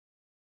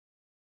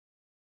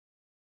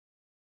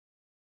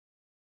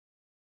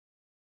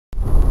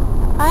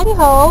Heidi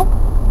ho.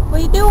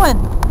 What are you doing?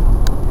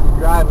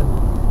 Driving.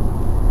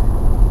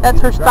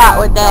 That's her spot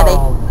with Daddy.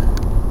 Dog.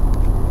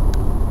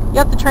 You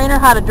have to train her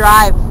how to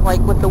drive,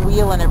 like with the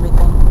wheel and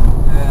everything.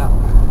 Yeah.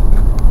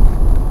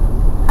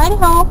 Heidi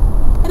ho.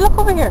 Hey, look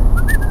over here.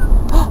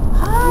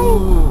 Hi.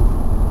 Ooh.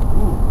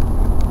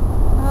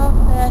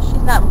 Oh, yeah,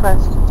 she's not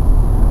impressed.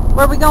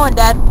 Where are we going,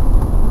 Dad?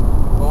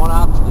 Going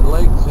out to the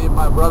lake to see if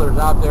my brother's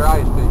out there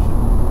ice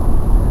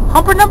fishing.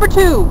 Humper number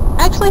 2.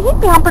 Actually, he'd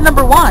be humper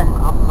number 1.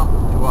 I'm number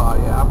 2.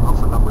 Yeah, I'm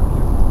humper number 2.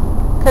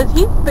 Because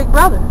he's the big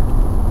brother.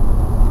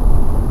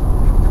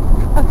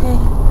 Okay.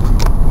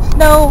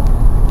 No.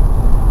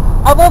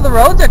 Although the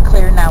roads are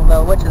clear now,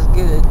 though, which is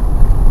good.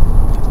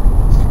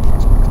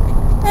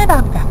 And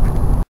I'll be back.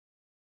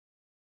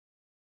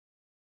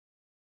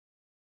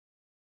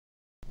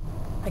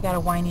 I got a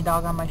whiny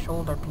dog on my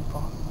shoulder,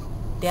 people.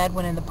 Dad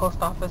went in the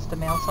post office to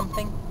mail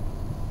something.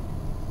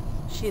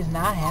 She is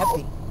not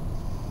happy.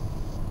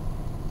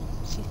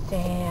 She's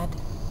sad.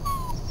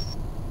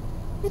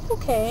 It's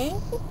okay.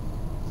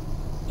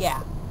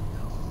 Yeah.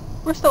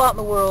 We're still out in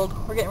the world.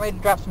 We're getting ready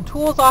to drop some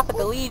tools off at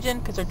the Legion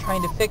because they're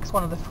trying to fix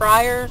one of the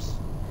fryers.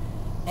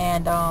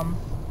 And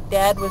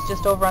Dad was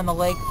just over on the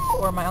lake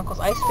where my uncle's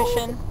ice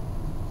fishing.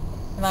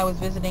 And I was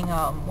visiting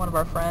one of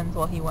our friends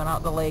while he went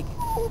out the lake.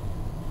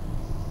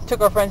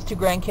 Took our friend's 2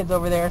 grandkids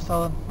over there,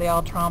 so they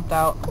all tromped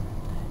out.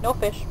 No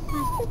fish.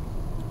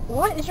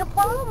 What is your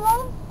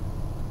problem?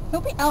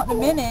 He'll be out in a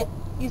minute.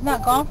 He's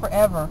not gone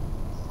forever.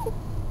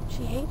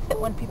 She hates it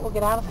when people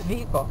get out of the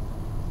vehicle.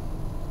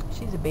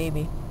 She's a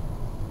baby.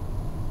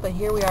 But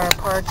here we are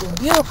parked in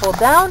beautiful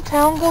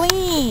downtown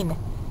Glean.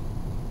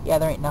 Yeah,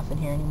 there ain't nothing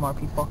here anymore,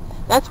 people.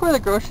 That's where the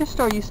grocery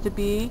store used to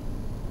be.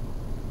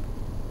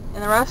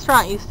 And the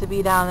restaurant used to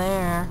be down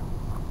there.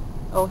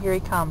 Oh, here he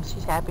comes.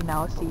 She's happy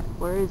now. Let's see.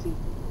 Where is he?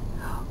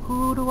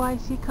 Who do I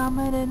see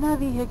coming in the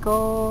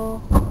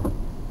vehicle?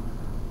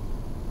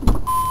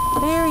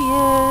 There he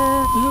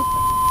is.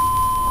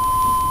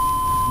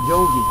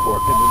 Josie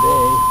working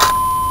today.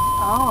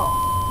 Oh.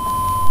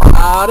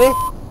 Howdy.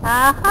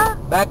 Uh-huh.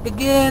 Back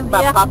again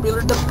by Yeah.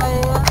 popular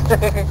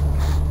demand.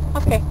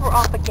 Okay, we're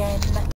off again.